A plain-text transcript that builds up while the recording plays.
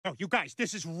Oh, you guys,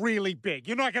 this is really big.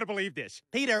 You're not going to believe this.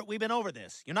 Peter, we've been over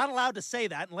this. You're not allowed to say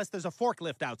that unless there's a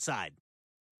forklift outside.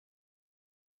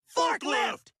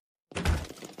 Forklift!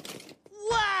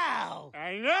 Wow!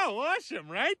 I know, awesome,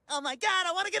 right? Oh my God,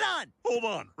 I want to get on! Hold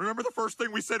on. Remember the first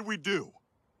thing we said we'd do?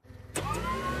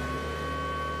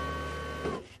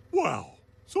 Wow.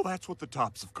 So that's what the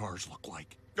tops of cars look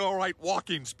like. All right,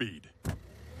 walking speed.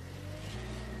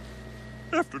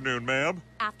 Afternoon, ma'am.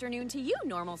 Afternoon to you,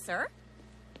 normal sir.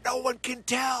 No one can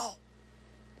tell.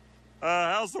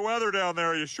 How's the weather down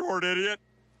there, you short idiot?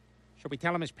 Should we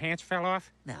tell him his pants fell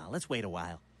off? No, let's wait a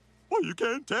while. Well, you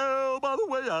can't tell by the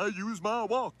way I use my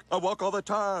walk. I walk all the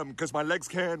time because my legs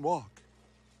can walk.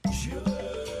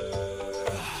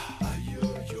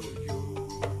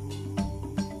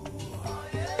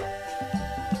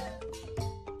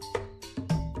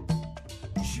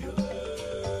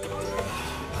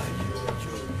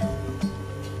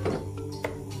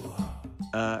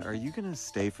 Are you gonna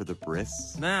stay for the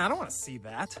bris? Nah, I don't want to see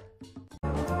that.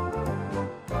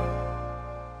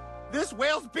 This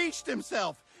whale's beached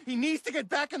himself. He needs to get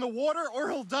back in the water or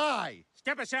he'll die.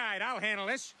 Step aside, I'll handle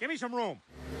this. Give me some room.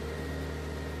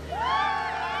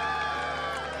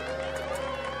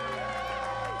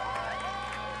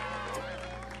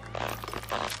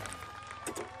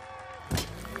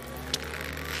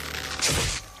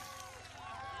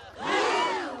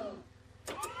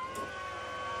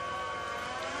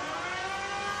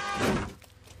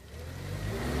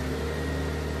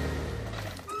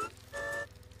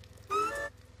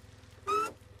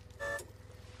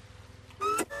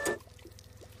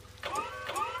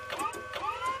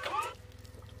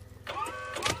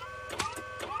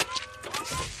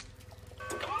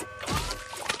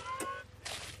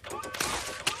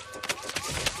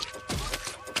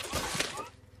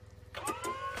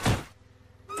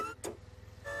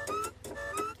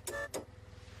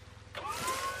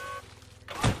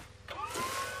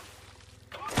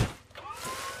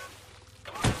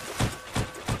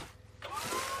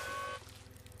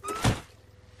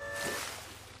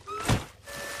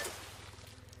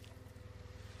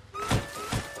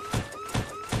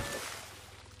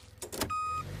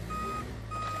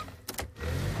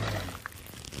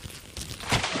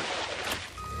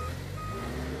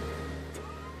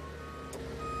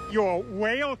 You're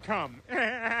welcome.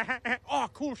 Oh,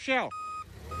 cool shell.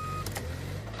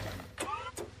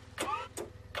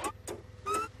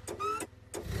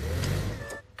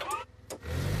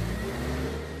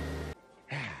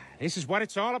 This is what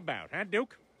it's all about, huh,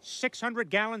 Duke? 600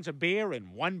 gallons of beer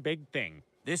in one big thing.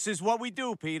 This is what we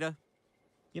do, Peter.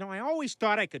 You know, I always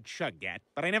thought I could chug that,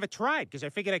 but I never tried because I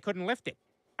figured I couldn't lift it.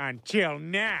 Until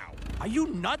now. Are you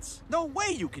nuts? No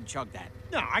way you can chug that.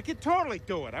 No, I could totally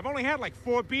do it. I've only had like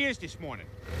 4 beers this morning.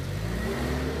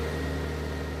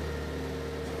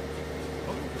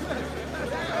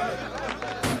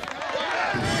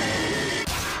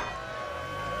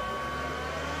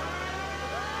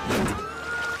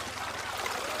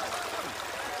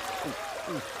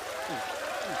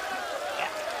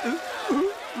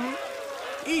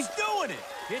 He's doing it.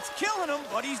 It's killing him,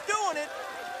 but he's doing it.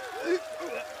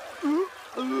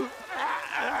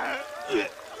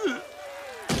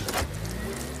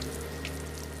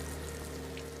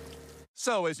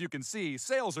 So, as you can see,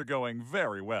 sales are going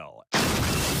very well.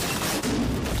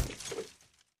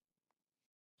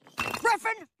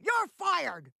 Griffin, you're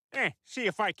fired! See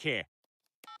if I care.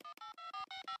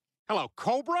 Hello,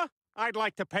 Cobra? I'd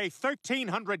like to pay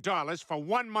 $1,300 for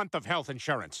 1 month of health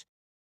insurance.